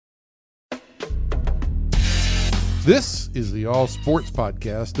This is the All Sports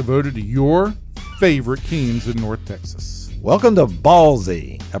Podcast devoted to your favorite teams in North Texas. Welcome to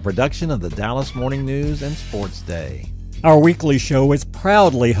Ballzy, a production of the Dallas Morning News and Sports Day. Our weekly show is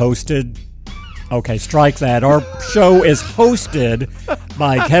proudly hosted. Okay, strike that. Our show is hosted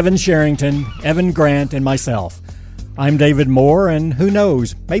by Kevin Sherrington, Evan Grant, and myself. I'm David Moore, and who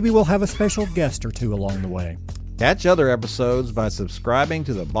knows, maybe we'll have a special guest or two along the way. Catch other episodes by subscribing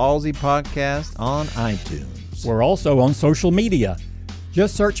to the Ballzy Podcast on iTunes. We're also on social media.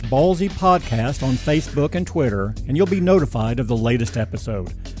 Just search Ballzy Podcast on Facebook and Twitter, and you'll be notified of the latest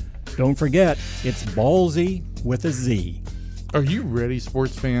episode. Don't forget, it's Ballzy with a Z. Are you ready,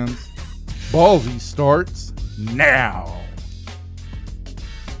 sports fans? Ballzy starts now.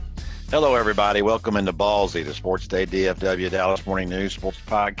 Hello, everybody. Welcome into Ballzy, the Sports Day DFW Dallas Morning News Sports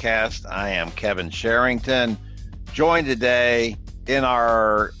Podcast. I am Kevin Sherrington, joined today in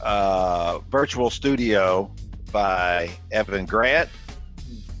our virtual studio by Evan Grant.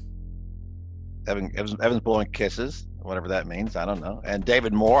 Evan's blowing kisses, whatever that means. I don't know. And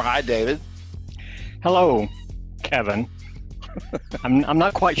David Moore. Hi, David. Hello, Kevin. I'm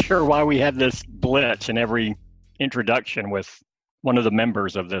not quite sure why we had this glitch in every introduction with one of the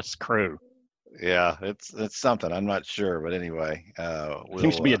members of this crew. Yeah, it's something. I'm not sure, but anyway,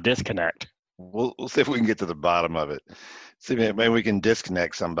 Seems to be a disconnect. We'll see if we can get to the bottom of it. See, maybe we can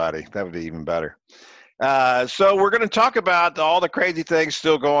disconnect somebody. That would be even better. So we're going to talk about all the crazy things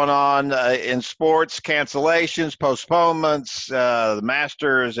still going on in sports: cancellations, postponements, the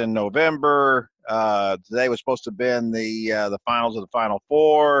Masters in November. Today was supposed to have been the finals of the Final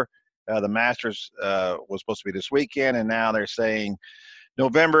Four. The Masters was supposed to be this weekend, and now they're saying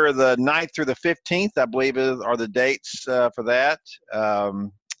November the 9th through the 15th, I believe, are the dates for that.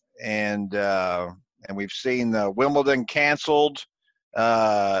 And we've seen Wimbledon canceled.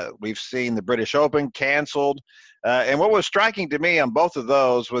 We've seen the British Open canceled. And what was striking to me on both of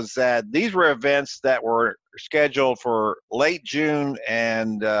those was that these were events that were scheduled for late June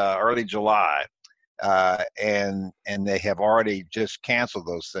and early July. And they have already just canceled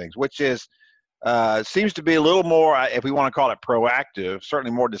those things, which is seems to be a little more, if we want to call it proactive,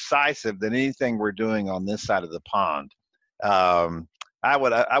 certainly more decisive than anything we're doing on this side of the pond. I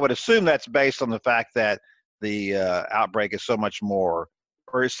would assume that's based on the fact that the outbreak is so much more,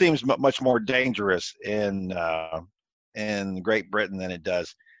 or it seems much more dangerous in Great Britain than it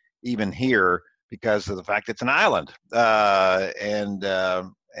does even here, because of the fact it's an island, and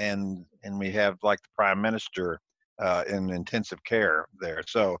we have like the Prime Minister in intensive care there.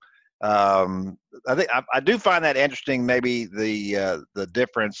 So I think I do find that interesting. Maybe the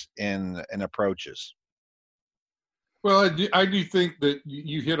difference in approaches. Well, I do think that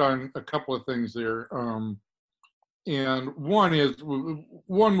you hit on a couple of things there. And one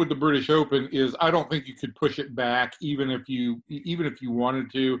with the British Open is I don't think you could push it back even if you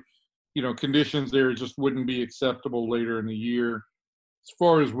wanted to. You know, conditions there just wouldn't be acceptable later in the year. As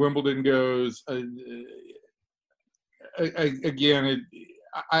far as Wimbledon goes, I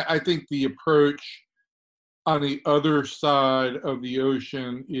think the approach on the other side of the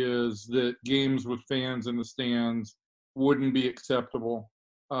ocean is that games with fans in the stands wouldn't be acceptable.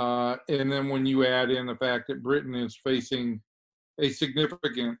 And then when you add in the fact that Britain is facing a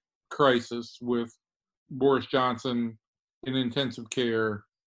significant crisis with Boris Johnson in intensive care,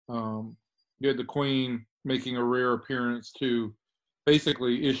 you had the Queen making a rare appearance to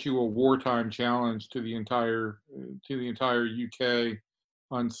basically issue a wartime challenge to the entire UK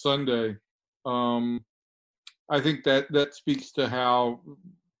on Sunday. I think that speaks to how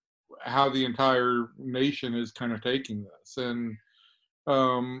the entire nation is kind of taking this. And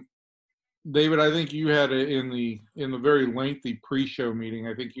David, I think you had in the very lengthy pre-show meeting,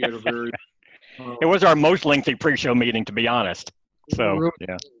 I think you had a very It was our most lengthy pre-show meeting, to be honest. So really,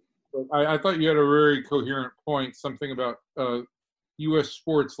 yeah, I thought you had a very coherent point, something about U.S.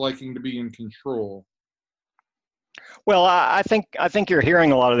 sports liking to be in control. well, I think you're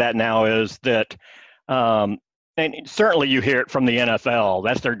hearing a lot of that now. Is that and certainly you hear it from the NFL.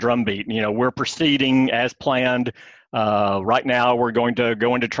 That's their drumbeat. You know, we're proceeding as planned. Right now, we're going to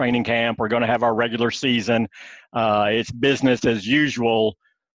go into training camp. We're going to have our regular season. It's business as usual,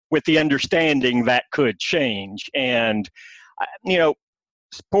 with the understanding that could change. And, you know,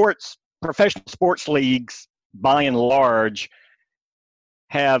 professional sports leagues, by and large,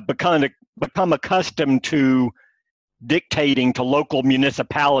 have become accustomed to dictating to local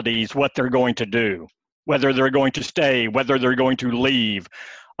municipalities what they're going to do, whether they're going to stay, whether they're going to leave.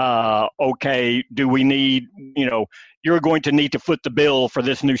 Okay, do we need, you're going to need to foot the bill for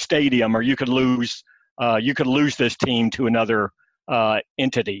this new stadium, or you could lose this team to another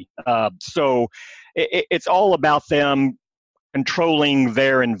entity. So it's all about them controlling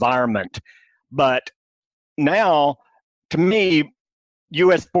their environment. But now, to me,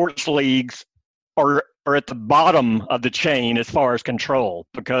 U.S. sports leagues are at the bottom of the chain as far as control,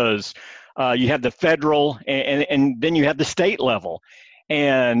 because you have the federal and then you have the state level.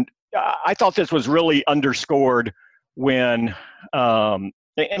 And I thought this was really underscored when, and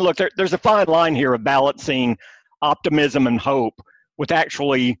look, there's a fine line here of balancing optimism and hope with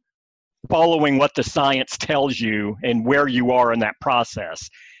actually following what the science tells you and where you are in that process.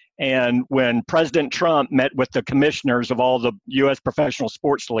 And when President Trump met with the commissioners of all the U.S. professional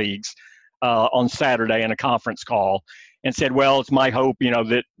sports leagues on Saturday in a conference call and said, well, it's my hope,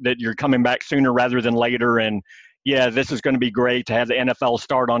 that you're coming back sooner rather than later. And yeah, this is going to be great to have the NFL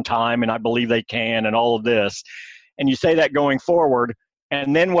start on time, and I believe they can, and all of this. And you say that going forward.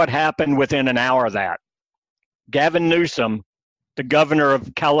 And then what happened within an hour of that? Gavin Newsom, the governor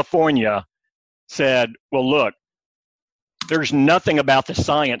of California, said, well, look, there's nothing about the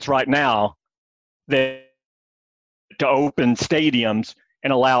science right now that to open stadiums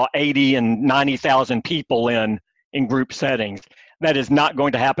and allow 80 and 90,000 people in group settings. That is not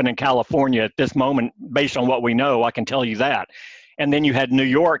going to happen in California at this moment, based on what we know. I can tell you that. And then you had New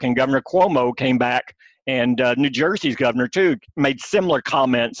York, and Governor Cuomo came back, and New Jersey's governor, too, made similar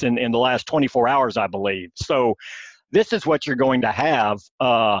comments in the last 24 hours, I believe. So this is what you're going to have.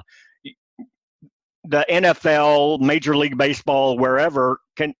 The NFL, Major League Baseball, whoever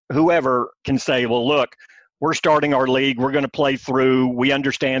can say, well, look, we're starting our league. We're going to play through. We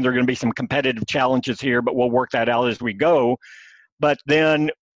understand there are going to be some competitive challenges here, but we'll work that out as we go. But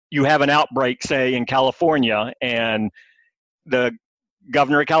then you have an outbreak, say, in California, and the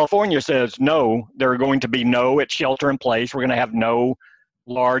governor of California says, no, there are going to be it's shelter in place. We're going to have no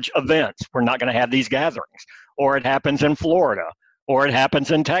large events. We're not going to have these gatherings. Or it happens in Florida, or it happens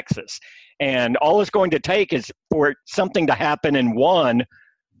in Texas. And all it's going to take is for something to happen in one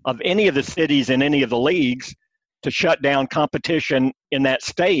of any of the cities in any of the leagues to shut down competition in that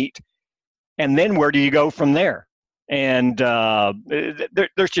state. And then where do you go from there? And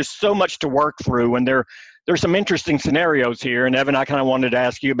there's just so much to work through. And there's some interesting scenarios here. And Evan, I kind of wanted to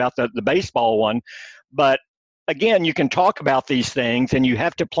ask you about the baseball one. But again, you can talk about these things and you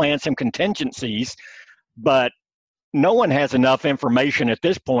have to plan some contingencies. But no one has enough information at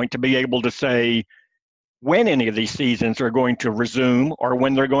this point to be able to say when any of these seasons are going to resume or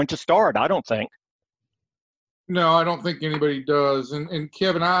when they're going to start, I don't think. No, I don't think anybody does. And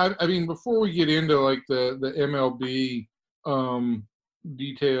Kevin, I mean, before we get into like the MLB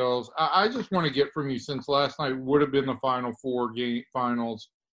details, I just want to get from you, since last night would have been the Final Four game finals,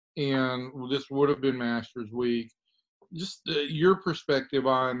 and this would have been Masters Week, just your perspective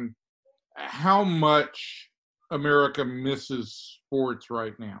on how much America misses sports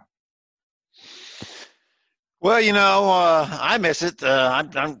right now. Well, I miss it.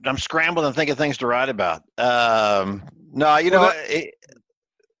 I'm scrambling and thinking of things to write about.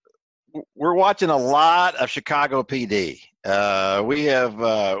 We're watching a lot of Chicago PD. We have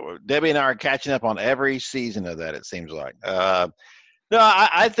Debbie and I are catching up on every season of that, it seems like.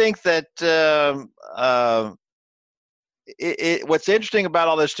 I think that what's interesting about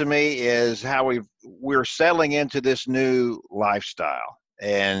all this to me is how we're settling into this new lifestyle.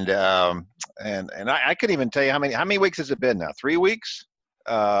 And I couldn't even tell you how many weeks has it been now? 3 weeks?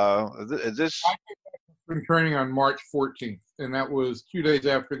 Is this? I've been training on March 14th, and that was 2 days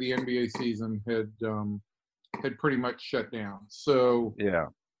after the NBA season had pretty much shut down. So yeah,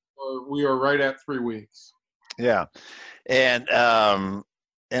 we are right at 3 weeks. Yeah, and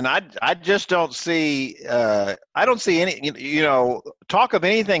I just don't see any talk of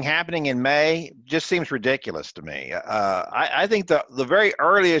anything happening in May just seems ridiculous to me. I think the very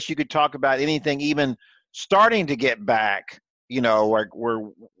earliest you could talk about anything even starting to get back,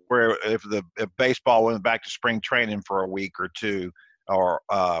 where if baseball went back to spring training for a week or two, or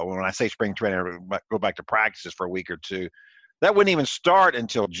when I say spring training, go back to practices for a week or two, that wouldn't even start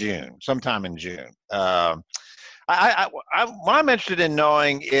until sometime in June. What I'm interested in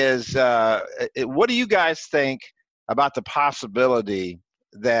knowing is what do you guys think about the possibility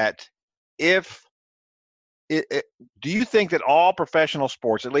that do you think that all professional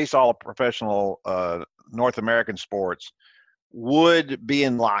sports, at least all professional North American sports, would be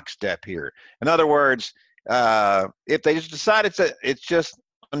in lockstep here? In other words, if they just decide it's just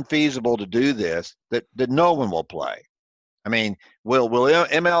unfeasible to do this, that no one will play. I mean, will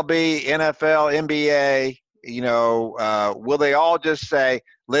MLB, NFL, NBA, will they all just say,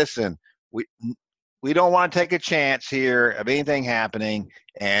 listen, we don't want to take a chance here of anything happening,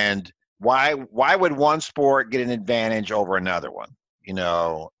 and Why would one sport get an advantage over another one?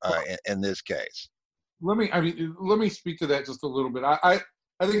 In this case. Let me speak to that just a little bit. I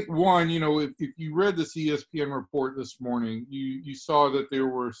think one, if you read this ESPN report this morning, you saw that there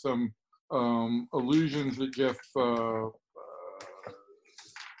were some allusions that Jeff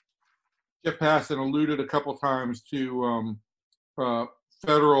Passan alluded a couple times to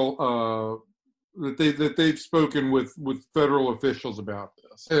federal that they've spoken with federal officials about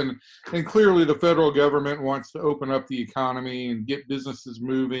this, and clearly the federal government wants to open up the economy and get businesses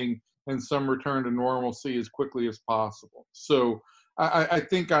moving and some return to normalcy as quickly as possible. So I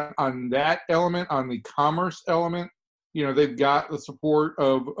think on that element, on the commerce element, they've got the support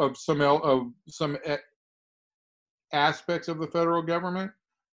of some aspects of the federal government,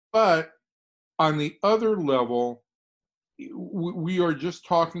 but on the other level, we are just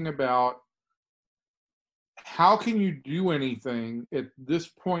talking about how can you do anything at this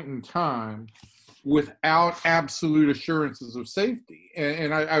point in time without absolute assurances of safety?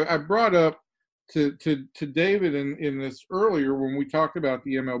 And I brought up to David in this earlier when we talked about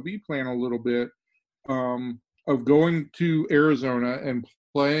the MLB plan a little bit, of going to Arizona and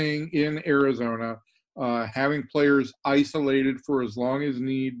playing in Arizona, having players isolated for as long as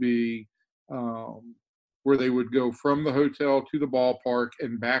need be, where they would go from the hotel to the ballpark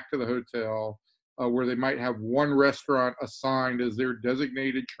and back to the hotel, where they might have one restaurant assigned as their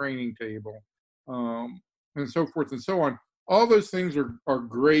designated training table, and so forth and so on. All those things are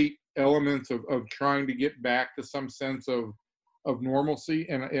great elements of trying to get back to some sense of normalcy.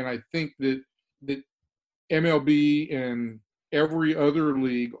 And I think that MLB and every other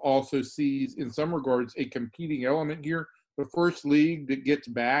league also sees, in some regards, a competing element here. The first league that gets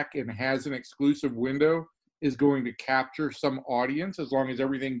back and has an exclusive window is going to capture some audience as long as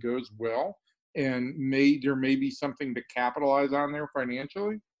everything goes well. And there may be something to capitalize on there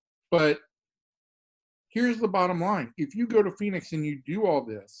financially. But here's the bottom line. If you go to Phoenix and you do all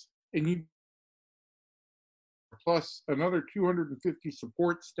this, and you plus another 250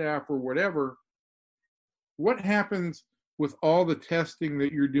 support staff or whatever, what happens with all the testing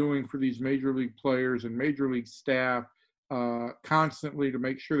that you're doing for these major league players and major league staff constantly to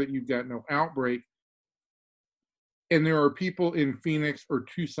make sure that you've got no outbreak? And there are people in Phoenix or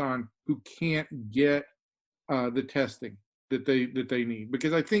Tucson who can't get the testing that they need.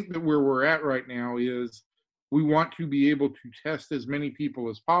 Because I think that where we're at right now is we want to be able to test as many people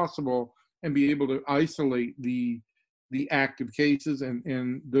as possible and be able to isolate the active cases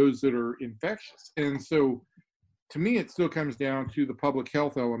and those that are infectious. And so to me, it still comes down to the public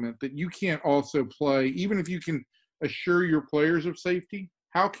health element that you can't also play, even if you can assure your players of safety,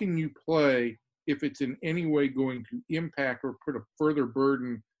 how can you play if it's in any way going to impact or put a further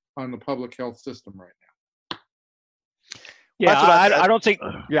burden on the public health system right now? Yeah, I don't think.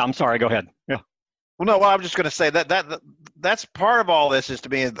 Yeah, I'm sorry. Go ahead. Yeah. Well, no. Well, I'm just going to say that's part of all this is to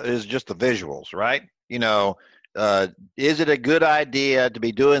me is just the visuals, right? Is it a good idea to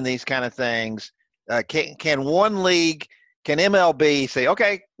be doing these kind of things? Can one league, can MLB say,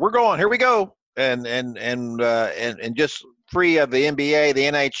 okay, we're going, here we go, and just free of the NBA, the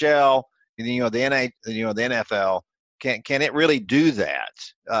NHL, the NFL? Can it really do that?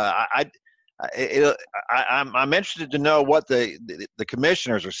 I'm interested to know what the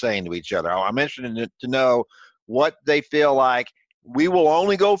commissioners are saying to each other. I'm interested to know what they feel like. We will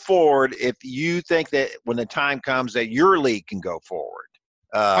only go forward if you think that when the time comes that your league can go forward.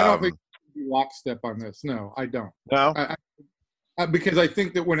 I don't think we'll be lockstep on this. No, I don't. No? Because I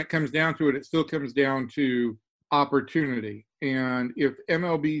think that when it comes down to it, it still comes down to opportunity. And if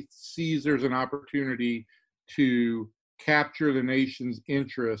MLB sees there's an opportunity to capture the nation's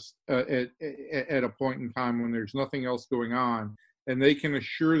interest at a point in time when there's nothing else going on, and they can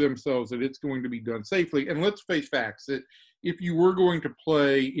assure themselves that it's going to be done safely. And let's face facts, that if you were going to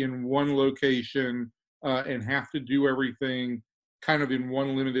play in one location and have to do everything kind of in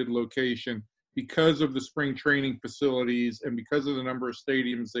one limited location, because of the spring training facilities and because of the number of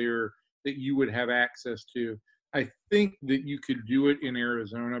stadiums there that you would have access to, I think that you could do it in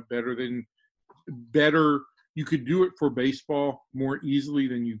Arizona better. You could do it for baseball more easily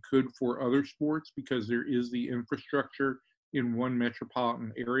than you could for other sports because there is the infrastructure in one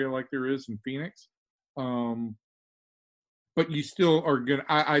metropolitan area like there is in Phoenix. But you still are going to,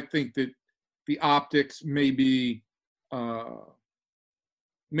 I think that the optics may be,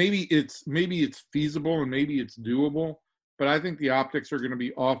 maybe it's feasible and maybe it's doable, but I think the optics are going to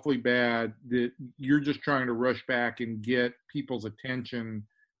be awfully bad that you're just trying to rush back and get people's attention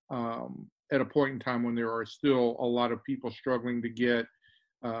at a point in time when there are still a lot of people struggling to get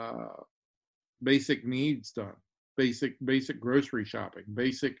basic needs done, basic grocery shopping,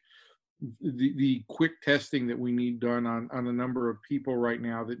 basic the quick testing that we need done on a number of people right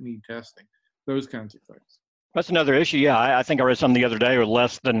now that need testing, those kinds of things. That's another issue. Yeah, I think I read something the other day, or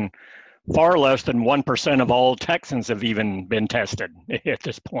far less than 1% of all Texans have even been tested at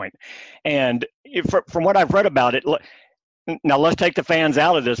this point. And from what I've read about it, now let's take the fans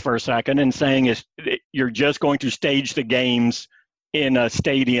out of this for a second and saying you're just going to stage the games in a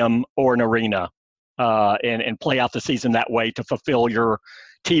stadium or an arena and play out the season that way to fulfill your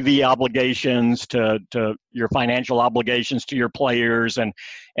TV obligations, to your financial obligations to your players, and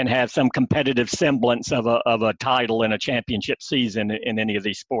have some competitive semblance of a title in a championship season in any of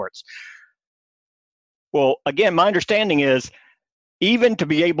these sports. Well, again, my understanding is even to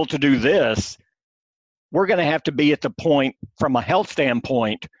be able to do this, we're going to have to be at the point from a health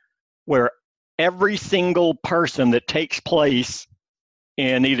standpoint where every single person that takes place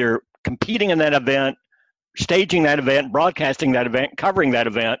in either competing in that event, staging that event, broadcasting that event, covering that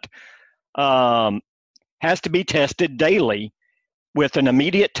event, has to be tested daily with an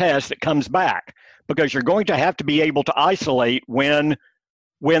immediate test that comes back, because you're going to have to be able to isolate when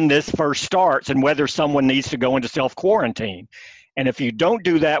this first starts and whether someone needs to go into self-quarantine. And if you don't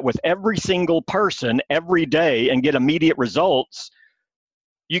do that with every single person every day and get immediate results,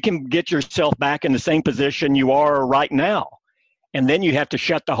 you can get yourself back in the same position you are right now. And then you have to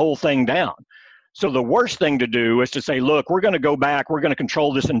shut the whole thing down. So the worst thing to do is to say, look, we're going to go back, we're going to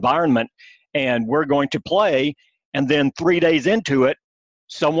control this environment, and we're going to play. And then 3 days into it,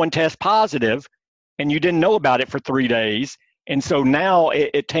 someone tests positive, and you didn't know about it for 3 days. And so now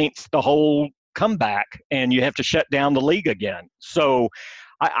it taints the whole comeback, and you have to shut down the league again. So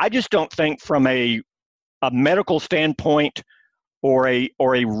I just don't think from a medical standpoint or a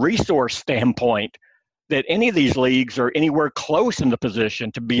resource standpoint that any of these leagues are anywhere close in the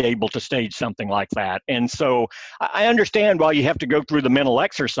position to be able to stage something like that. And so I understand why you have to go through the mental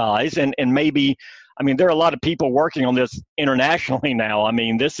exercise, and maybe, I mean, there are a lot of people working on this internationally now. I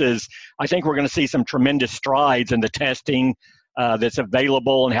mean, I think we're going to see some tremendous strides in the testing that's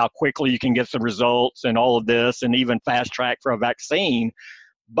available and how quickly you can get the results and all of this, and even fast track for a vaccine.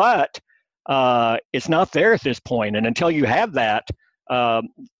 But it's not there at this point. And until you have that,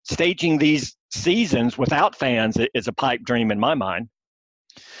 staging these seasons without fans is a pipe dream in my mind.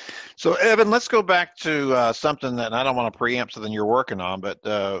 So, Evan, let's go back to something that I don't want to preempt something you're working on, but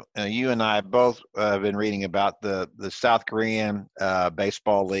you and I both have been reading about the South Korean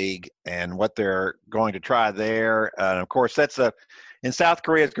baseball league and what they're going to try there. And of course, in South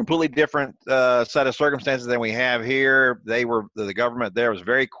Korea, it's a completely different set of circumstances than we have here. The government there was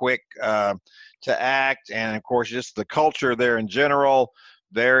very quick to act, and of course, just the culture there in general,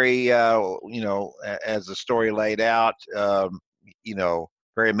 very, as the story laid out,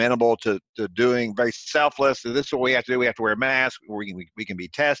 very amenable to doing, very selfless. So this is what we have to do. We have to wear masks. We can be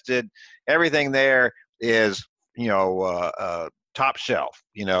tested. Everything there is, top shelf.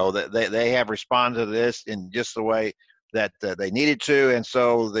 They have responded to this in just the way that they needed to, and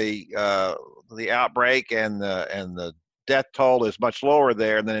so the outbreak and the death toll is much lower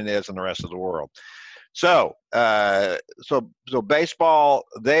there than it is in the rest of the world. So baseball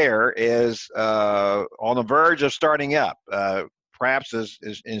there is on the verge of starting up. Perhaps is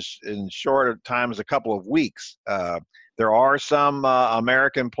in short time as a couple of weeks. There are some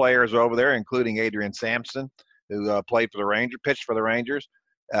American players over there, including Adrian Sampson, who pitched for the Rangers.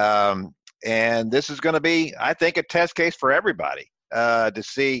 And this is going to be, I think, a test case for everybody to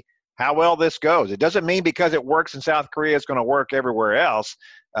see how well this goes. It doesn't mean because it works in South Korea it's going to work everywhere else,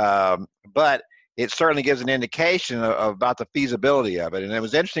 but it certainly gives an indication about the feasibility of it. And it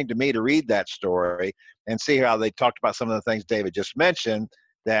was interesting to me to read that story and see how they talked about some of the things David just mentioned,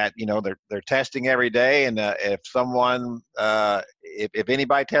 that, they're testing every day. And if someone, if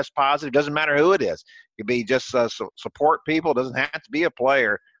anybody tests positive, doesn't matter who it is, it could be just support people, it doesn't have to be a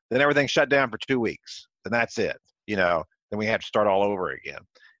player, then everything's shut down for 2 weeks. And that's it, then we have to start all over again.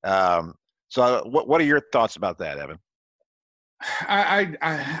 So what are your thoughts about that, Evan?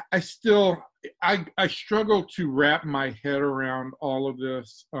 I struggle to wrap my head around all of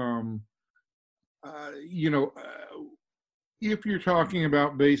this. If you're talking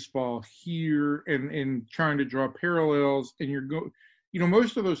about baseball here and trying to draw parallels, and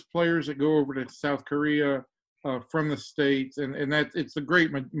most of those players that go over to South Korea from the States, and that it's a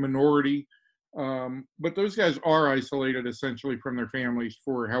great minority, but those guys are isolated essentially from their families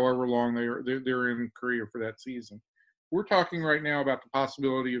for however long they're in Korea for that season. We're talking right now about the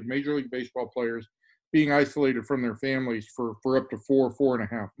possibility of Major League Baseball players being isolated from their families for up to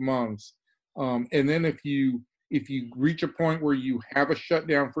 4.5 months. And then if you reach a point where you have a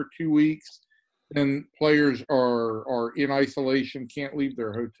shutdown for 2 weeks, then players are in isolation, can't leave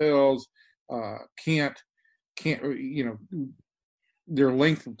their hotels, can't their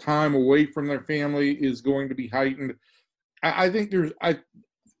length of time away from their family is going to be heightened. I think there's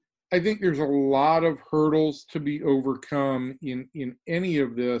a lot of hurdles to be overcome in any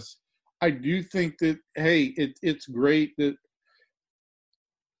of this. I do think that, hey, it's great that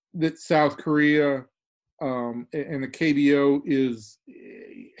South Korea and the KBO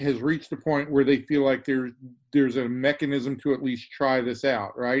has reached a point where they feel like there's a mechanism to at least try this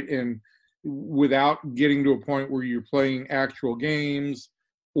out, right? And without getting to a point where you're playing actual games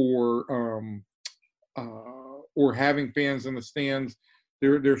or having fans in the stands,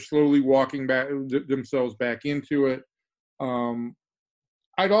 they're slowly walking back themselves back into it.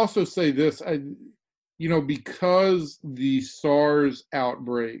 I'd also say this, because the SARS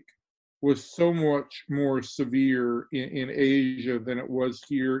outbreak was so much more severe in Asia than it was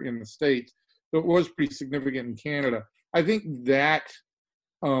here in the States, though it was pretty significant in Canada. I think that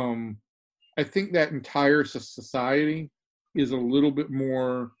entire society is a little bit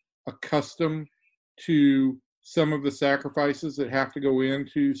more accustomed to some of the sacrifices that have to go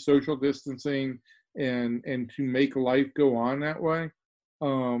into social distancing and to make life go on that way.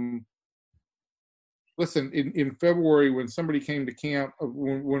 Listen, in February, when somebody came to camp,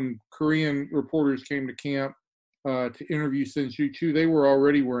 when Korean reporters came to camp to interview Shin Chu, they were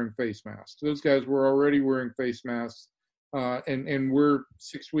already wearing face masks. Those guys were already wearing face masks, and we're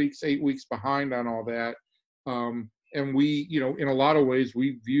 6 weeks, 8 weeks behind on all that. And we, in a lot of ways,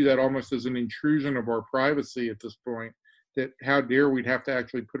 we view that almost as an intrusion of our privacy at this point, that how dare we'd have to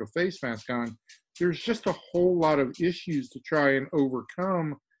actually put a face mask on. There's just a whole lot of issues to try and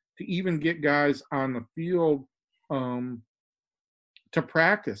overcome to even get guys on the field to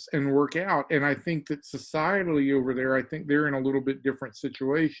practice and work out. And I think that societally over there, I think they're in a little bit different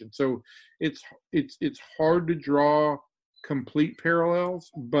situation. So it's hard to draw complete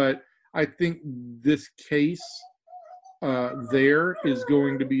parallels, but I think this case there is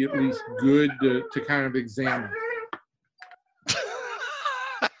going to be at least good to kind of examine.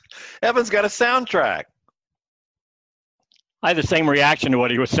 Evan's got a soundtrack. I had the same reaction to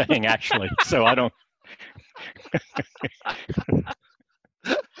what he was saying, actually. So I don't. The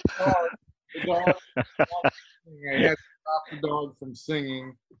dog, I had to stop the dog from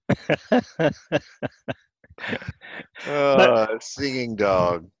singing. Singing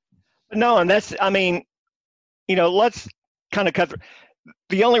dog. No, and that's, let's kind of cut through.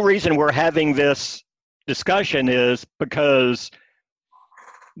 The only reason we're having this discussion is because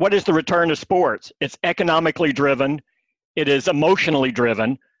what is the return to sports? It's economically driven. It is emotionally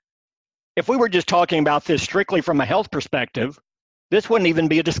driven. If we were just talking about this strictly from a health perspective, this wouldn't even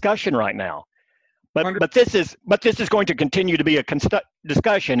be a discussion right now. But this is going to continue to be a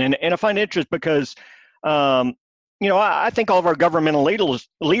discussion, and I find it interesting because I think all of our governmental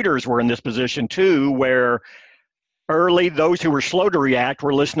leaders were in this position too, where early those who were slow to react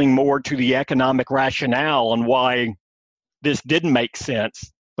were listening more to the economic rationale and why this didn't make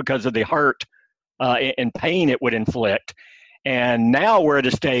sense because of the hurt and pain it would inflict. And now we're at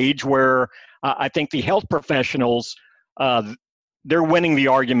a stage where I think the health professionals, they're winning the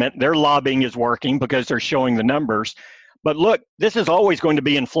argument. Their lobbying is working because they're showing the numbers. But look, this is always going to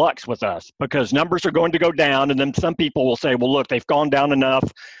be in flux with us because numbers are going to go down. And then some people will say, well, look, they've gone down enough.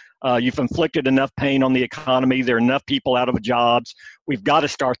 You've inflicted enough pain on the economy. There are enough people out of jobs. We've got to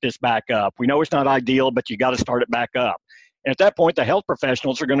start this back up. We know it's not ideal, but you got to start it back up. And at that point, the health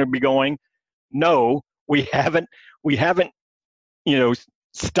professionals are going to be going, no, we haven't,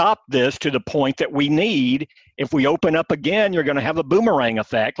 stopped this to the point that we need. If we open up again, you're going to have a boomerang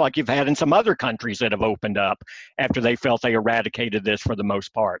effect like you've had in some other countries that have opened up after they felt they eradicated this for the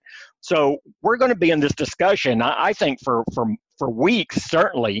most part. So we're going to be in this discussion, I think, for weeks,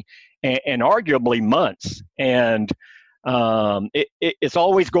 certainly, and arguably months. And it's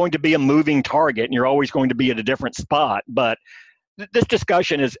always going to be a moving target, and you're always going to be at a different spot. But this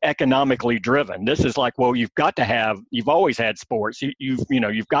discussion is economically driven. This is like, well, you've always had sports.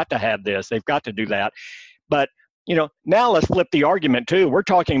 You've got to have this. They've got to do that. But, now let's flip the argument too. We're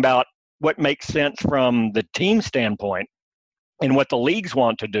talking about what makes sense from the team standpoint and what the leagues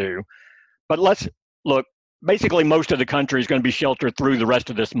want to do. But let's look, basically most of the country is going to be sheltered through the rest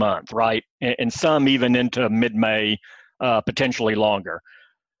of this month, right? And some even into mid-May, potentially longer.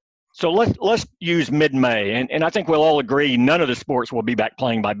 So let's use mid-May, and I think we'll all agree none of the sports will be back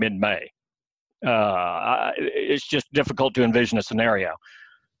playing by mid-May. It's just difficult to envision a scenario.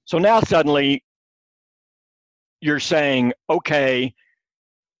 So now suddenly you're saying, okay,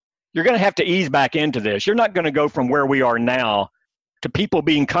 you're going to have to ease back into this. You're not going to go from where we are now to people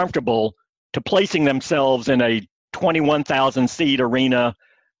being comfortable to placing themselves in a 21,000 seat arena,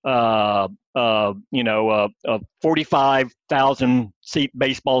 a 45,000 seat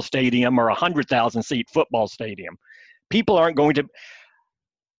baseball stadium or a 100,000 seat football stadium. People aren't going to,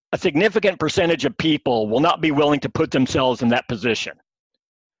 a significant percentage of people will not be willing to put themselves in that position.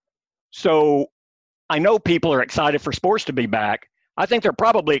 So I know people are excited for sports to be back. I think they're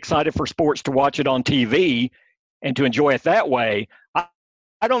probably excited for sports to watch it on TV and to enjoy it that way.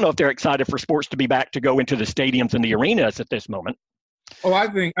 I don't know if they're excited for sports to be back to go into the stadiums and the arenas at this moment. Oh, I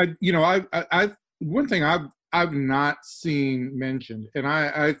think one thing I've not seen mentioned, and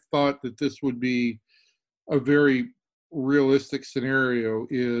I thought that this would be a very realistic scenario,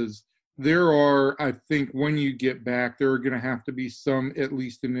 is there are, I think, when you get back, there are going to have to be some at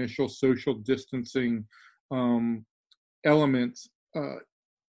least initial social distancing elements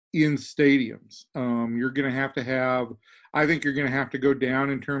in stadiums. You're going to have, I think you're going to have to go down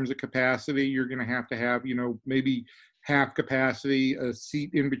in terms of capacity. You're going to have, maybe half capacity, a seat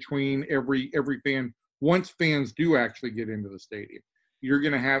in between every fan. Once fans do actually get into the stadium,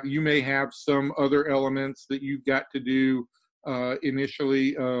 you may have some other elements that you've got to do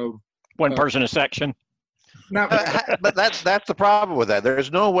initially of one person a section. But that's the problem with that.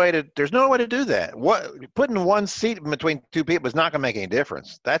 There's no way to do that. Putting one seat in between two people is not going to make any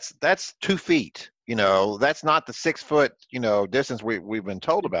difference. That's 2 feet. That's not the 6 foot distance we've been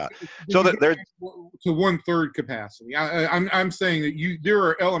told about. So that there's to 1/3 capacity. I'm saying that there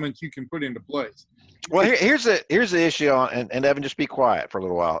are elements you can put into place. Well, here's the issue, and Evan, just be quiet for a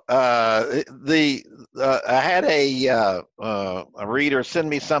little while. I had a reader send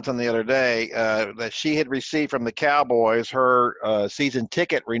me something the other day that she had received from the Cowboys, her season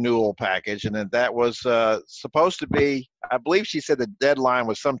ticket renewal package, and that was supposed to be, I believe she said the deadline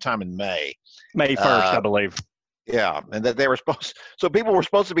was sometime in May 1st, I believe. Yeah, and that they were so people were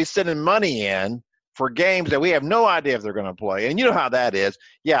supposed to be sending money in for games that we have no idea if they're going to play, and you know how that is.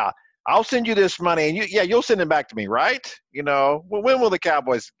 Yeah. I'll send you this money, and you'll send it back to me, right? When will the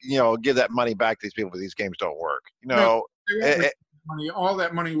Cowboys, give that money back to these people if these games don't work? No, money. All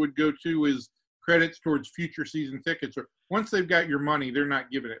that money would go to is credits towards future season tickets. Or once they've got your money, they're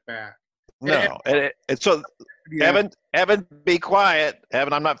not giving it back. No, and so yeah. Evan, be quiet.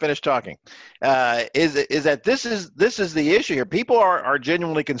 Evan, I'm not finished talking. Is that this is the issue here? People are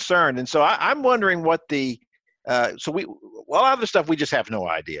genuinely concerned, and so I'm wondering what the a lot of the stuff we just have no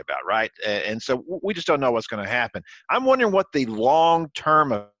idea about, right? And so we just don't know what's going to happen. I'm wondering what the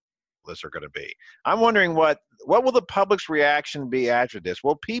long-term of this are going to be. I'm wondering what will the public's reaction be after this?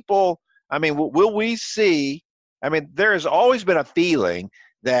 Will people, will we see, there has always been a feeling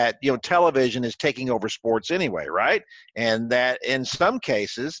that, television is taking over sports anyway, right? And that in some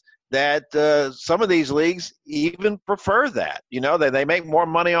cases, that some of these leagues even prefer that. They make more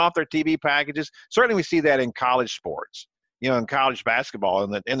money off their TV packages. Certainly we see that in college sports, in college basketball, in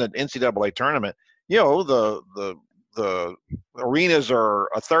the NCAA tournament. The arenas are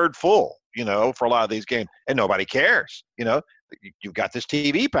a third full, for a lot of these games, and nobody cares. You've got this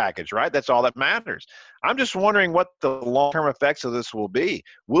TV package, right? That's all that matters. I'm just wondering what the long-term effects of this will be.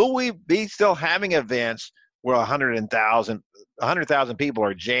 Will we be still having events where 100,000 people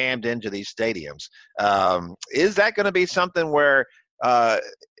are jammed into these stadiums? Is that going to be something where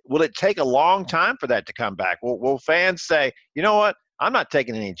will it take a long time for that to come back? Will fans say, you know what, I'm not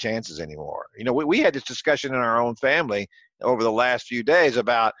taking any chances anymore? We had this discussion in our own family over the last few days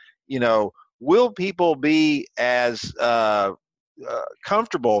about, will people be as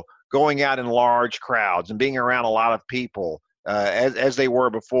comfortable going out in large crowds and being around a lot of people as they were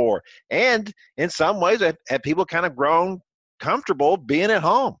before? And in some ways, have people kind of grown comfortable being at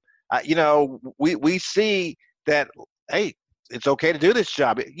home? We see that, hey, it's okay to do this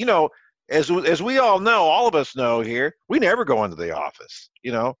job. As we all know, all of us know here, we never go into the office.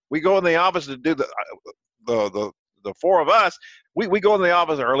 We go in the office to do the four of us. We go in the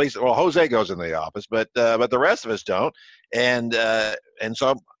office, or at least, Jose goes in the office, but the rest of us don't. And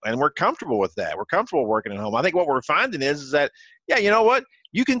we're comfortable with that. We're comfortable working at home. I think what we're finding is that, yeah, you know what?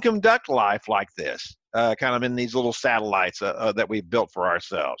 You can conduct life like this, kind of in these little satellites that we've built for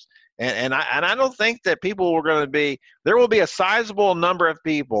ourselves. And I don't think that people are going to be, there will be a sizable number of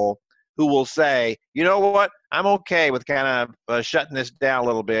people who will say, you know what, I'm okay with kind of shutting this down a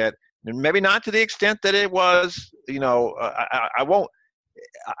little bit. And maybe not to the extent that it was, I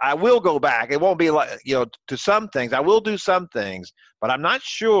will go back. It won't be like, to some things. I will do some things, but I'm not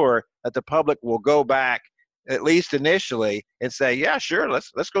sure that the public will go back, at least initially, and say, yeah, sure,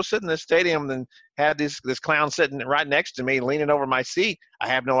 let's go sit in this stadium and have this clown sitting right next to me, leaning over my seat. I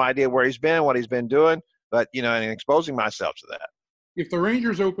have no idea where he's been, what he's been doing, but, and exposing myself to that. If the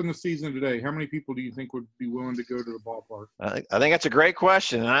Rangers open the season today, how many people do you think would be willing to go to the ballpark? I think that's a great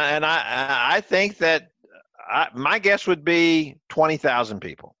question, and I think that my guess would be 20,000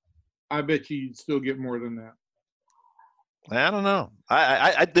 people. I bet you'd still get more than that. I don't know.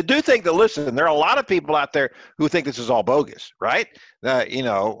 I do think that, listen, there are a lot of people out there who think this is all bogus, right?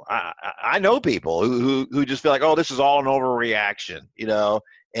 I know people who just feel like, oh, this is all an overreaction,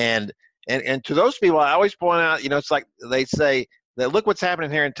 and to those people, I always point out, it's like they say that, look what's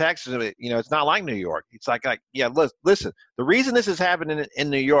happening here in Texas. It's not like New York. It's like yeah, listen, the reason this is happening in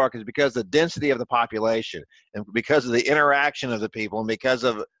New York is because of the density of the population and because of the interaction of the people and because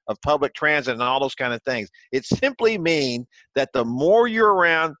of public transit and all those kind of things. It simply means that the more you're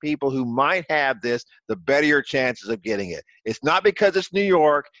around people who might have this, the better your chances of getting it. It's not because it's New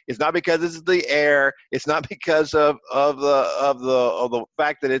York. It's not because it's the air. It's not because of the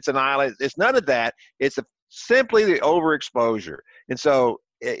fact that it's an island. It's none of that. It's simply the overexposure. And so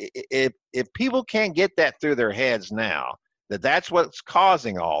if people can't get that through their heads now, that's what's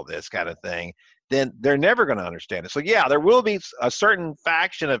causing all this kind of thing, then they're never going to understand it. So yeah, there will be a certain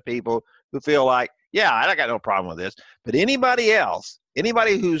faction of people who feel like, yeah, I got no problem with this. But anybody else,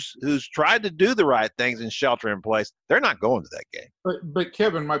 anybody who's tried to do the right things and shelter in place, they're not going to that game. But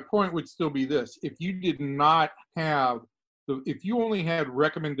Kevin, my point would still be this: if you did not have if you only had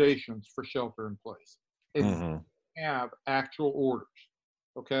recommendations for shelter in place and have actual orders,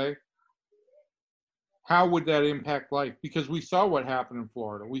 okay, how would that impact life? Because we saw what happened in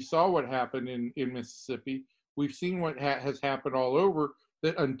Florida. We saw what happened in Mississippi. We've seen what has happened all over,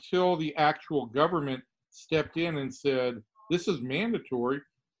 that until the actual government stepped in and said, this is mandatory,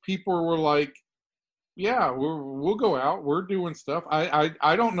 people were like, yeah, we'll go out. We're doing stuff.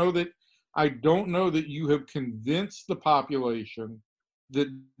 I don't know that you have convinced the population that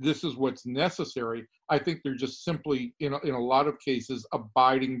this is what's necessary. I think they're just simply, in a lot of cases,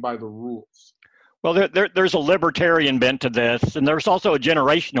 abiding by the rules. Well, there's a libertarian bent to this, and there's also a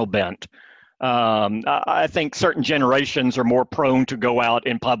generational bent. I think certain generations are more prone to go out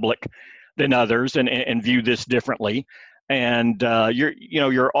in public than others and view this differently. And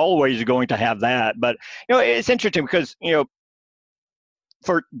you're always going to have that. But it's interesting because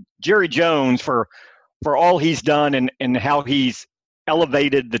for Jerry Jones, for all he's done and how he's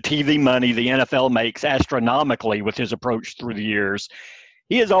elevated the TV money the NFL makes astronomically with his approach through the years,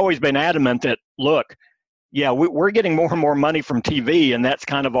 he has always been adamant that, look, yeah, we're getting more and more money from TV, and that's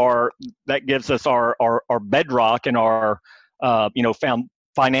kind of that gives us our bedrock and our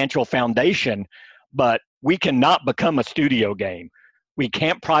financial foundation. But we cannot become a studio game. We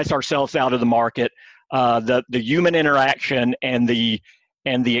can't price ourselves out of the market. The human interaction and the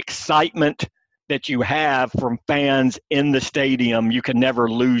excitement that you have from fans in the stadium, you can never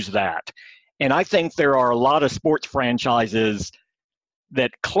lose that. And I think there are a lot of sports franchises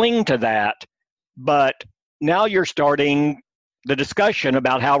that cling to that, but now you're starting the discussion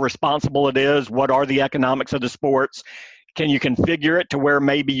about how responsible it is. What are the economics of the sports? Can you configure it to where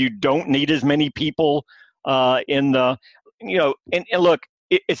maybe you don't need as many people in the, and look,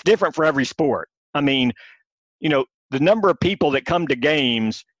 it's different for every sport. I mean, the number of people that come to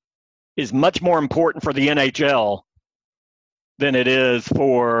games is much more important for the NHL than it is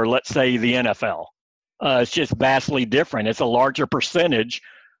for, let's say, the NFL. It's just vastly different. It's a larger percentage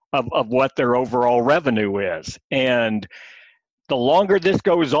of what their overall revenue is. And the longer this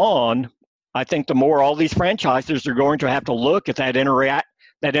goes on, I think the more all these franchises are going to have to look at that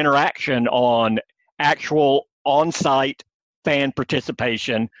interaction on actual on-site fan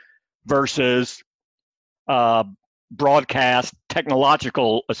participation versus broadcast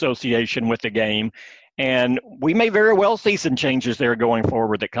technological association with the game. And we may very well see some changes there going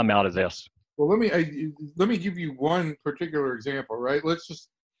forward that come out of this. Well, let me give you one particular example, right? Let's just,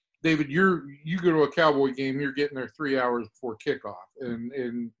 David, you go to a Cowboy game, you're getting there 3 hours before kickoff,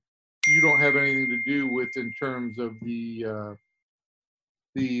 and you don't have anything to do with in terms of the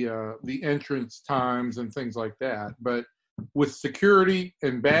entrance times and things like that. But with security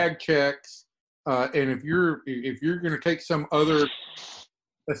and bag checks, and if you're going to take some other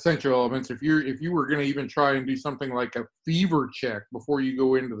essential elements, if you were going to even try and do something like a fever check before you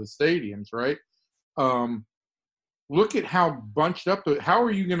go into the stadiums, right? Look at how bunched up. How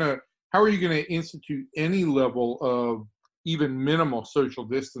are you going to institute any level of even minimal social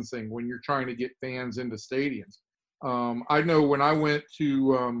distancing when you're trying to get fans into stadiums? I know when I went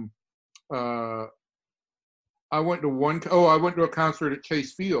to a concert at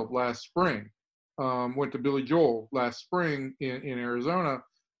Chase Field last spring. Went to Billy Joel last spring in Arizona,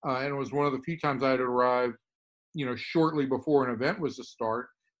 and it was one of the few times I had arrived, shortly before an event was to start,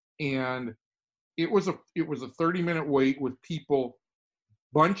 and it was a 30-minute wait with people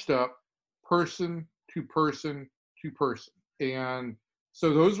bunched up, person to person to person. And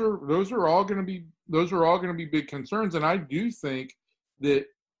so those are all going to be big concerns. And I do think that,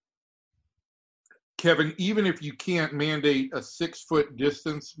 Kevin, even if you can't mandate a 6-foot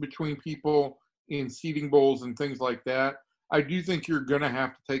distance between people in seating bowls and things like that, I do think you're going to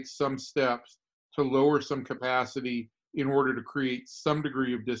have to take some steps to lower some capacity in order to create some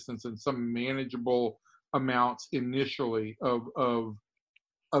degree of distance and some manageable amounts initially of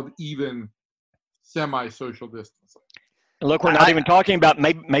even semi-social distancing. And look, we're not even talking about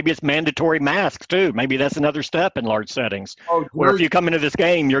maybe it's mandatory masks too. Maybe that's another step in large settings. Where if you come into this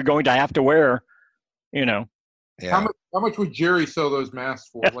game, you're going to have to wear, Yeah. How much would Jerry sell those masks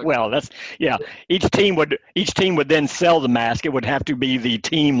for? Well, each team would then sell the mask. It would have to be the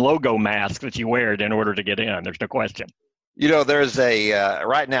team logo mask that you wear in order to get in. There's no question. There's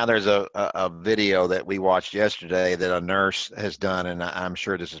right now there's a video that we watched yesterday that a nurse has done, and I'm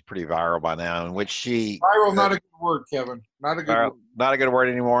sure this is pretty viral by now, in which she viral, not a good word, Kevin. Not a good word. Not a good word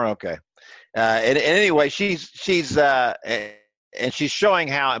anymore. Okay. And anyway, she's and she's showing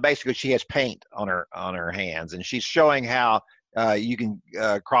how basically she has paint on her hands, and she's showing how you can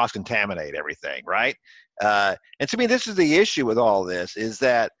cross contaminate everything, right? And to me, this is the issue with all this is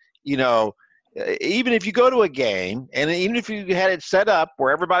that even if you go to a game, and even if you had it set up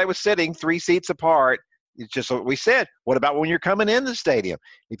where everybody was sitting 3 seats apart, it's just what we said. What about when you're coming in the stadium?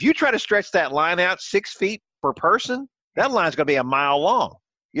 If you try to stretch that line out 6 feet per person, that line's going to be a mile long.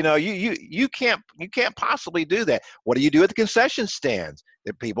 You can't possibly do that. What do you do at the concession stands?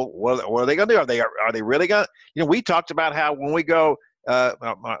 The people, what are they going to do? Are they really going to? We talked about how when we go,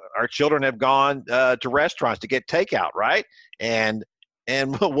 our children have gone to restaurants to get takeout, right? And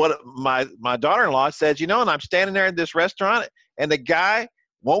what my daughter-in-law says, and I'm standing there in this restaurant, and the guy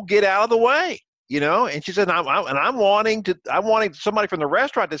won't get out of the way, And she said, I'm wanting somebody from the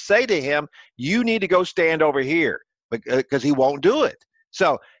restaurant to say to him, you need to go stand over here, because he won't do it.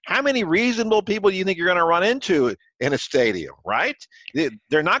 So how many reasonable people do you think you're going to run into in a stadium, right?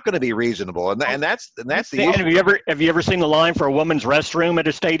 They're not going to be reasonable, and that's the issue. Have you ever seen the line for a woman's restroom at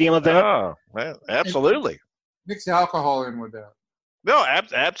a stadium event? Oh, well, absolutely. Mix alcohol in with that. No,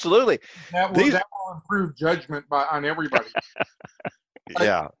 absolutely. That will improve judgment on everybody.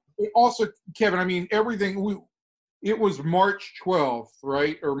 Yeah. Also, Kevin, everything. It was March 12th,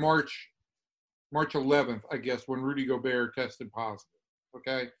 right, or March 11th, I guess, when Rudy Gobert tested positive.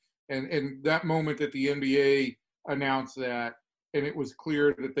 Okay, and that moment that the NBA announced that, and it was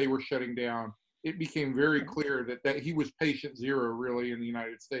clear that they were shutting down, it became very clear that he was patient zero, really, in the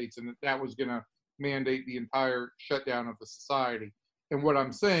United States, and that was going to mandate the entire shutdown of the society. And what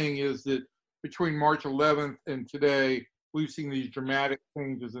I'm saying is that between March 11th and today, we've seen these dramatic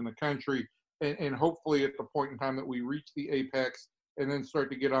changes in the country, and hopefully at the point in time that we reach the apex and then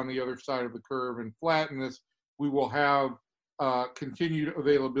start to get on the other side of the curve and flatten this, we will have continued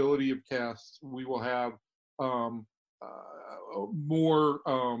availability of tests. We will have more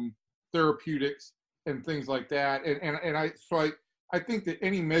therapeutics and things like that. And I think that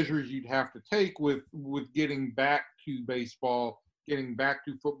any measures you'd have to take with getting back to baseball, getting back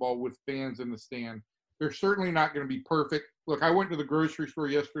to football with fans in the stand, they're certainly not going to be perfect. Look, I went to the grocery store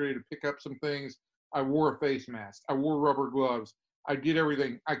yesterday to pick up some things. I wore a face mask. I wore rubber gloves. I did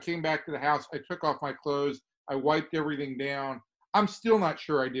everything. I came back to the house. I took off my clothes. I wiped everything down. I'm still not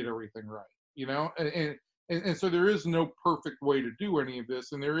sure I did everything right, and so there is no perfect way to do any of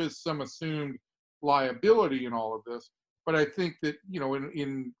this, and there is some assumed liability in all of this. But I think that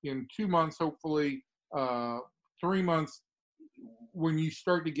in 2 months, hopefully 3 months, when you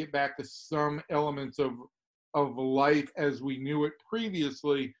start to get back to some elements of life as we knew it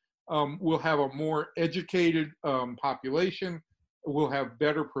previously, we'll have a more educated population. We'll have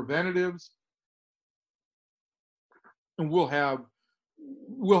better preventatives. And we'll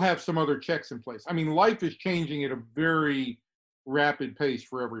have some other checks in place. Life is changing at a very rapid pace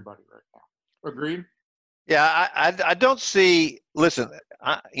for everybody right now. Agreed? Yeah, I don't see. Listen,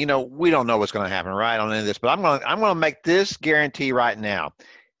 we don't know what's going to happen, right, on any of this. But I'm going to make this guarantee right now: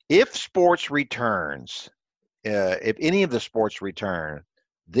 if sports returns, if any of the sports return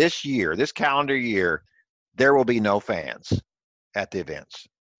this year, this calendar year, there will be no fans at the events.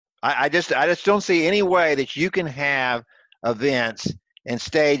 I just don't see any way that you can have events and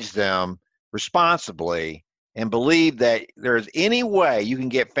stage them responsibly and believe that there's any way you can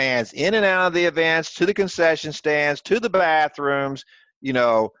get fans in and out of the events, to the concession stands, to the bathrooms. You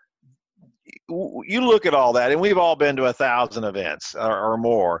look at all that, and we've all been to 1,000 events or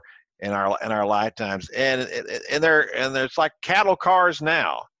more in our lifetimes, and there's like cattle cars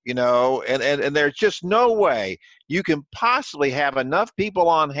now. and there's just no way you can possibly have enough people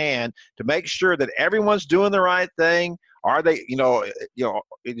on hand to make sure that everyone's doing the right thing. Are they,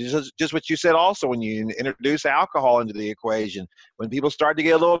 it's just what you said also when you introduce alcohol into the equation, when people start to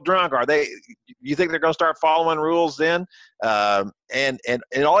get a little drunk, you think they're going to start following rules then? And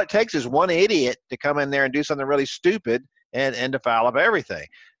all it takes is one idiot to come in there and do something really stupid and to foul up everything.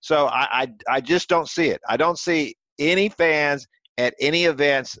 So I just don't see it. I don't see any fans at any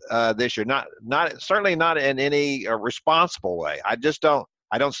events this year, certainly not in any responsible way. I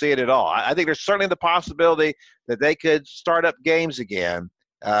don't see it at all. I think there's certainly the possibility that they could start up games again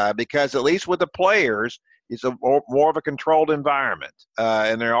because at least with the players, it's more of a controlled environment.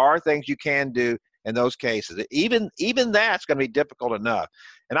 And there are things you can do in those cases. Even that's going to be difficult enough.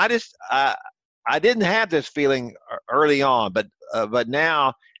 And I didn't have this feeling early on, but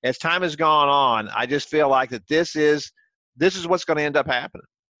now as time has gone on, I just feel like that this is what's going to end up happening.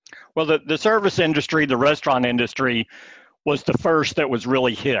 Well, the service industry, the restaurant industry, was the first that was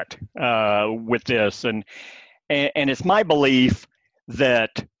really hit with this, and it's my belief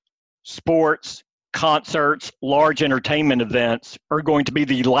that sports, concerts, large entertainment events are going to be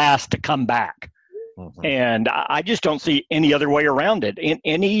the last to come back, and I just don't see any other way around it. In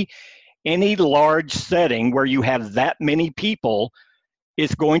any large setting where you have that many people,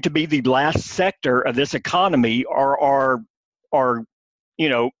 it's going to be the last sector of this economy or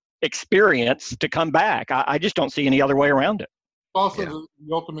experience to come back. I just don't see any other way around it. Also, the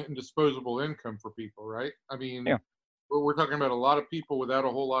ultimate and disposable income for people, right? I mean, we're talking about a lot of people without a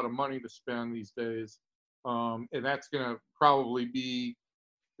whole lot of money to spend these days, and that's going to probably be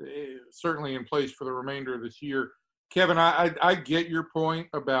certainly in place for the remainder of this year. Kevin, I get your point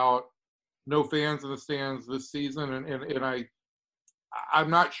about no fans in the stands this season, and I'm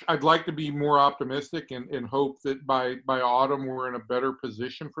not. I'd like to be more optimistic and hope that by autumn we're in a better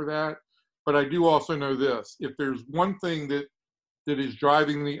position for that. But I do also know this: if there's one thing that is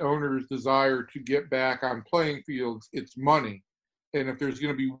driving the owner's desire to get back on playing fields, it's money. And if there's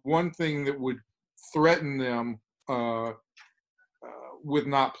going to be one thing that would threaten them with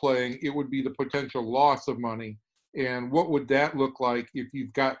not playing, it would be the potential loss of money. And what would that look like if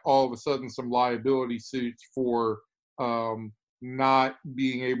you've got all of a sudden some liability suits for not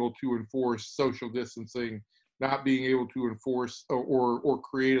being able to enforce social distancing, not being able to enforce or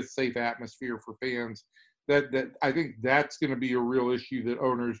create a safe atmosphere for fans? That I think that's going to be a real issue that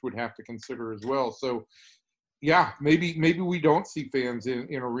owners would have to consider as well. So, yeah, maybe we don't see fans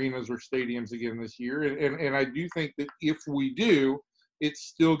in arenas or stadiums again this year, and I do think that if we do, it's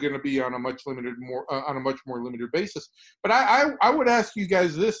still going to be on a much more limited basis. But I would ask you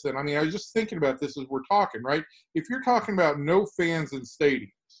guys this then. I mean, I was just thinking about this as we're talking, right? If you're talking about no fans in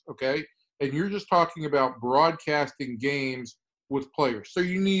stadiums, okay, and you're just talking about broadcasting games with players, so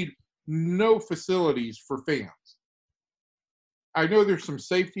you need no facilities for fans. I know there's some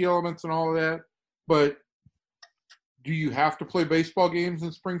safety elements and all of that, but do you have to play baseball games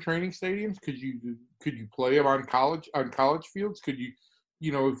in spring training stadiums? Could you play them on college fields? Could you,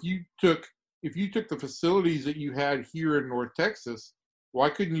 if you took the facilities that you had here in North Texas, why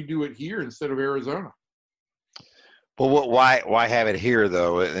couldn't you do it here instead of Arizona? Well, why have it here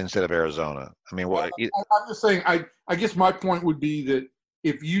though instead of Arizona? I mean, I'm just saying. I guess my point would be that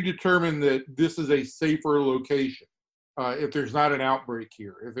if you determine that this is a safer location, if there's not an outbreak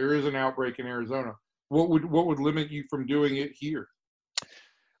here, if there is an outbreak in Arizona, what would limit you from doing it here?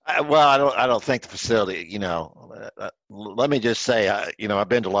 Well, I don't think the facility. Let me just say, I've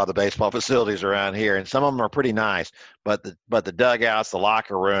been to a lot of the baseball facilities around here, and some of them are pretty nice, but the dugouts, the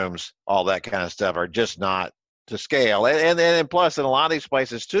locker rooms, all that kind of stuff are just not to scale. And plus, in a lot of these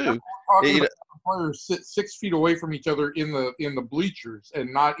places too, players sit 6 feet away from each other in the bleachers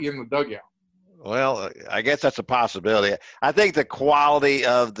and not in the dugout. Well, I guess that's a possibility. I think the quality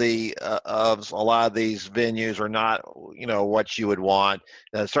of of a lot of these venues are not, what you would want.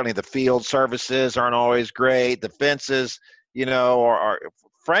 Certainly, the field services aren't always great. The fences, are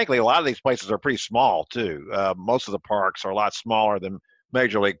frankly, a lot of these places are pretty small too. Most of the parks are a lot smaller than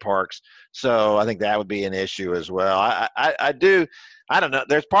major league parks, so I think that would be an issue as well. I don't know.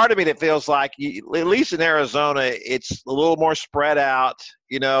 There's part of me that feels like, at least in Arizona, it's a little more spread out.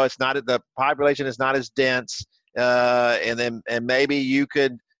 It's not, the population is not as dense, and maybe you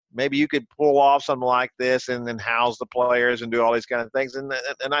could pull off something like this and then house the players and do all these kind of things. And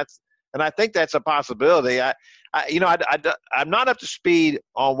I think that's a possibility. I'm not up to speed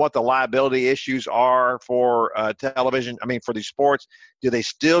on what the liability issues are for television. I mean, for these sports, do they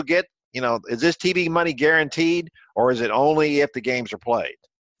still get? Is this TV money guaranteed, or is it only if the games are played?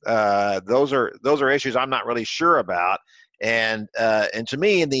 Those are issues I'm not really sure about. And to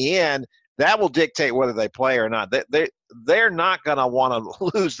me, in the end, that will dictate whether they play or not. They're not going to want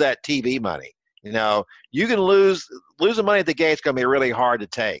to lose that TV money. You know, you can lose the money at the gate's going to be really hard to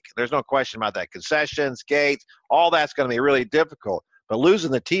take. There's no question about that. Concessions, gates, all that's going to be really difficult. But losing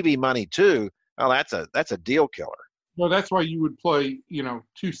the TV money too, oh, that's a deal killer. Well, that's why you would play,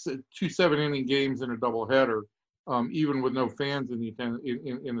 two 7-inning games in a doubleheader, even with no fans in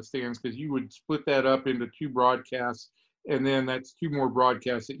the stands, because you would split that up into 2 broadcasts, and then that's 2 more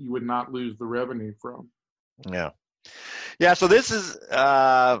broadcasts that you would not lose the revenue from. Yeah. So this is,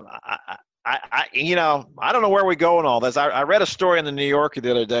 I don't know where we go in all this. I read a story in the New Yorker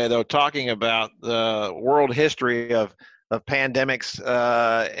the other day, though, talking about the world history of pandemics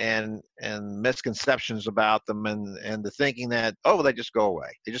and misconceptions about them, and the thinking that, oh, they just go away,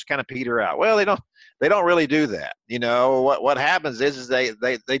 they just kind of peter out. Well, they don't really do that. What happens is they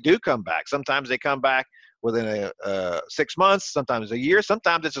do come back. Sometimes they come back within 6 months, sometimes a year,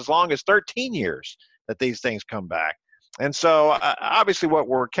 sometimes it's as long as 13 years that these things come back. And so obviously what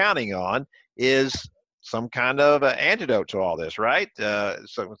we're counting on is some kind of antidote to all this, right? So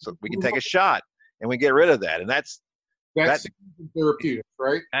we can take a shot and we get rid of that. And that's therapeutic,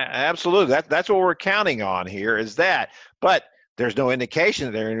 right? Absolutely. That's what we're counting on here, is that. But there's no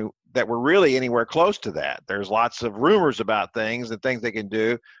indication that we're really anywhere close to that. There's lots of rumors about things and things they can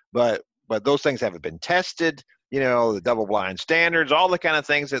do, but those things haven't been tested. The double-blind standards, all the kind of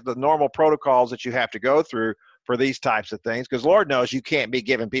things, that the normal protocols that you have to go through for these types of things, because Lord knows you can't be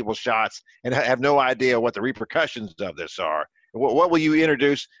giving people shots and have no idea what the repercussions of this are. What will you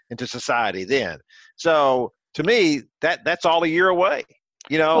introduce into society then? So to me, that's all a year away.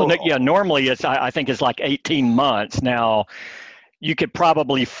 Normally I think it's like 18 months. Now, you could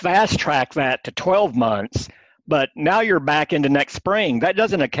probably fast track that to 12 months, but now you're back into next spring. That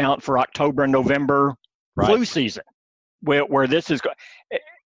doesn't account for October and November flu season, where this is.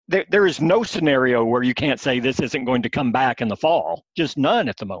 There is no scenario where you can't say this isn't going to come back in the fall. Just none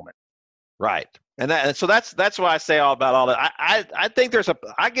at the moment. Right. And so that's why I say all about all that. I think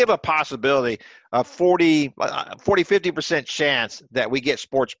I give a possibility of 50% chance that we get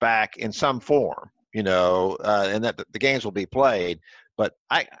sports back in some form, and that the games will be played. But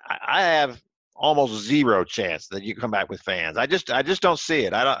I have almost zero chance that you come back with fans. I just don't see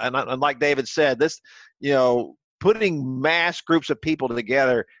it. And like David said, this, putting mass groups of people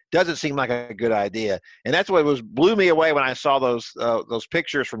together doesn't seem like a good idea. And that's what blew me away when I saw those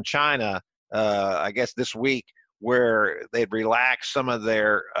pictures from China, I guess this week, where they'd relaxed some of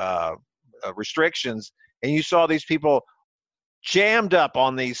their restrictions. And you saw these people jammed up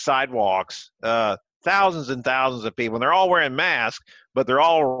on these sidewalks, thousands and thousands of people. And they're all wearing masks, but they're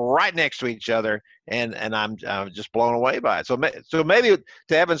all right next to each other. And I'm just blown away by it. So maybe,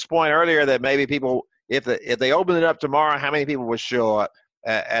 to Evan's point earlier, that maybe people, if they open it up tomorrow, how many people would show up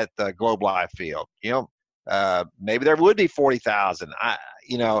at the Globe Life Field? Maybe there would be 40,000.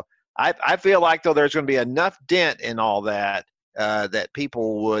 I feel like, though, there's going to be enough dent in all that that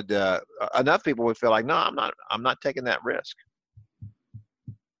enough people would feel like, no, I'm not taking that risk.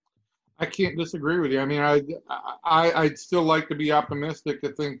 I can't disagree with you. I mean, I'd still like to be optimistic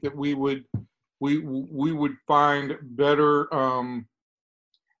to think that we would find better.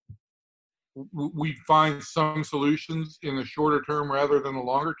 We'd find some solutions in the shorter term rather than the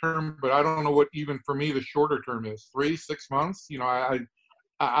longer term. But I don't know what, even for me, the shorter term is. 3-6 months.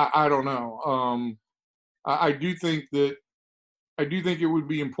 I don't know. I do think it would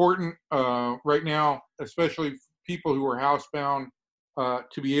be important right now, especially people who are housebound,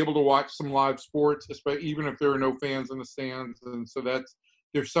 to be able to watch some live sports, even if there are no fans in the stands. And so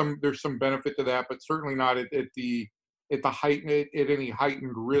there's some benefit to that, but certainly not at any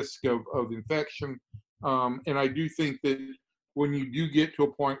heightened risk of infection. And I do think that when you do get to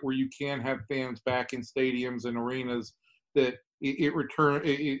a point where you can have fans back in stadiums and arenas, that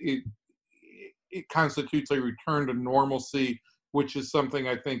it constitutes a return to normalcy, which is something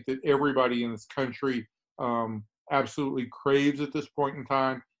I think that everybody in this country absolutely craves at this point in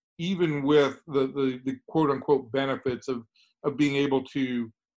time, even with the quote unquote benefits of being able to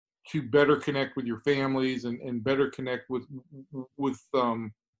better connect with your families and better connect with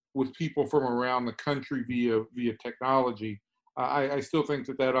people from around the country via technology. I still think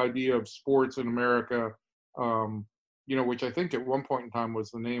that idea of sports in America, which I think at one point in time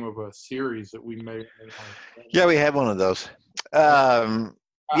was the name of a series that we made. Yeah, we had one of those.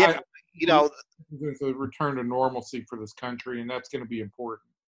 It's a return to normalcy for this country, and that's going to be important.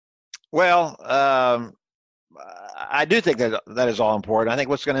 Well, I do think that is all important. I think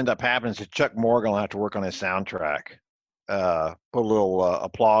what's going to end up happening is that Chuck Morgan will have to work on his soundtrack put a little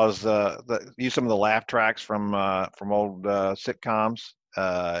applause, use some of the laugh tracks from old sitcoms,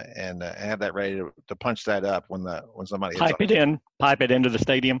 and have that ready to punch that up when somebody hits pipe it into the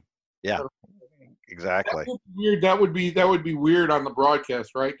stadium. Yeah, exactly. Weird. That would be weird on the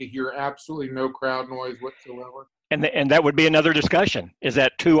broadcast, right? To hear absolutely no crowd noise whatsoever. And that would be another discussion. Is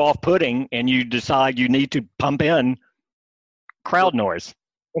that too off-putting, and you decide you need to pump in crowd noise?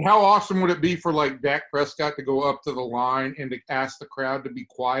 And how awesome would it be for like Dak Prescott to go up to the line and to ask the crowd to be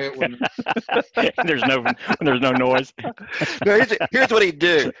quiet when there's no noise? No, here's what he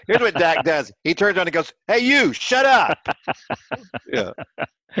do. Here's what Dak does. He turns around and goes, "Hey, you, shut up." Yeah.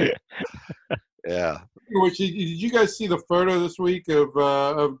 Yeah. Did you guys see the photo this week of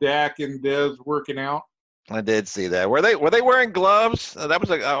Dak and Dez working out? I did see that. Were they wearing gloves? That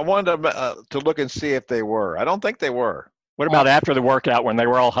was I wanted to look and see if they were. I don't think they were. What about after the workout when they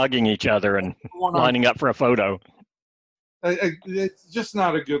were all hugging each other and lining up for a photo? It's just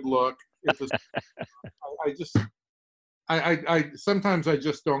not a good look. I sometimes I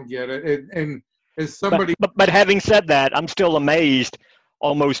just don't get it. And as somebody, but having said that, I'm still amazed.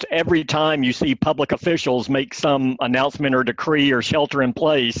 Almost every time you see public officials make some announcement or decree or shelter in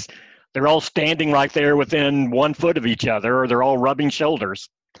place, they're all standing right there within 1 foot of each other, or they're all rubbing shoulders.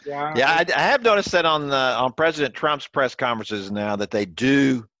 Yeah, I have noticed that on President Trump's press conferences now that they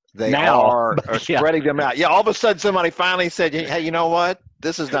are spreading them out. Yeah, all of a sudden somebody finally said, "Hey, you know what?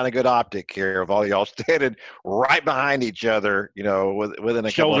 This is not a good optic here of all y'all standing right behind each other, within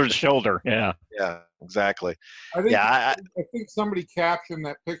a shoulder to shoulder." Yeah. Yeah, exactly. I think somebody captioned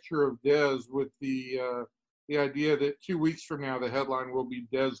that picture of Dez with the idea that 2 weeks from now the headline will be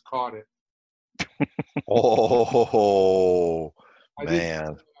Dez caught it. Oh. I Man,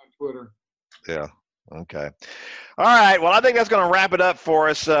 on Twitter. Yeah. Okay. All right. Well, I think that's going to wrap it up for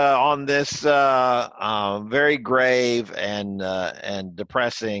us on this very grave and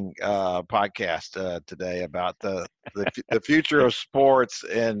depressing podcast today about the future of sports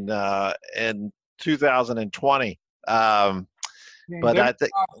in 2020. But I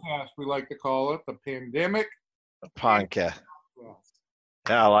think podcast, we like to call it the pandemic podcast.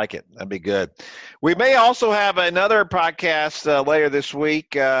 Yeah, I like it. That'd be good. We may also have another podcast later this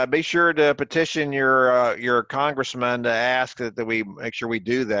week. Be sure to petition your congressman to ask that we make sure we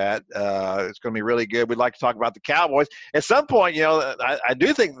do that. It's going to be really good. We'd like to talk about the Cowboys. At some point, I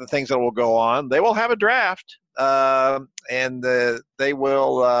do think the things that will go on, they will have a draft. And they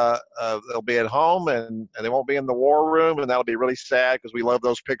will they'll be at home and they won't be in the war room, and that'll be really sad because we love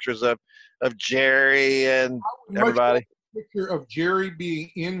those pictures of Jerry and everybody. Picture of Jerry being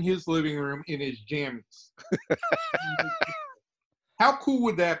in his living room in his jammies. How cool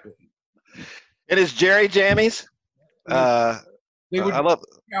would that be? It is Jerry jammies. They would I love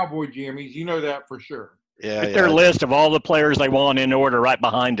Cowboy jammies. You know that for sure. Yeah, Get their list of all the players they want in order right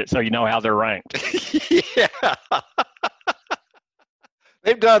behind it, so you know how they're ranked. Yeah,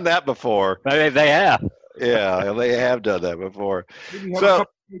 they've done that before. They have. Yeah, they have done that before. Maybe have a couple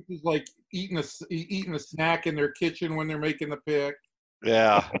pictures like eating a snack in their kitchen when they're making the pick.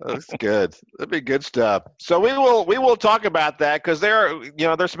 Yeah, that's good. That'd be good stuff. So we will talk about that because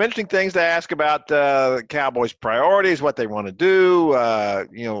there's some interesting things to ask about the Cowboys' priorities, what they want to do.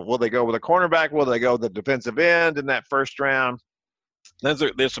 Will they go with a cornerback? Will they go with the defensive end in that first round?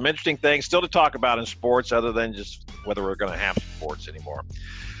 There's some interesting things still to talk about in sports other than just whether we're going to have sports anymore.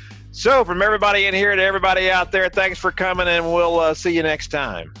 So from everybody in here to everybody out there, thanks for coming, and we'll see you next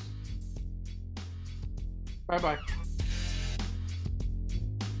time. Bye-bye.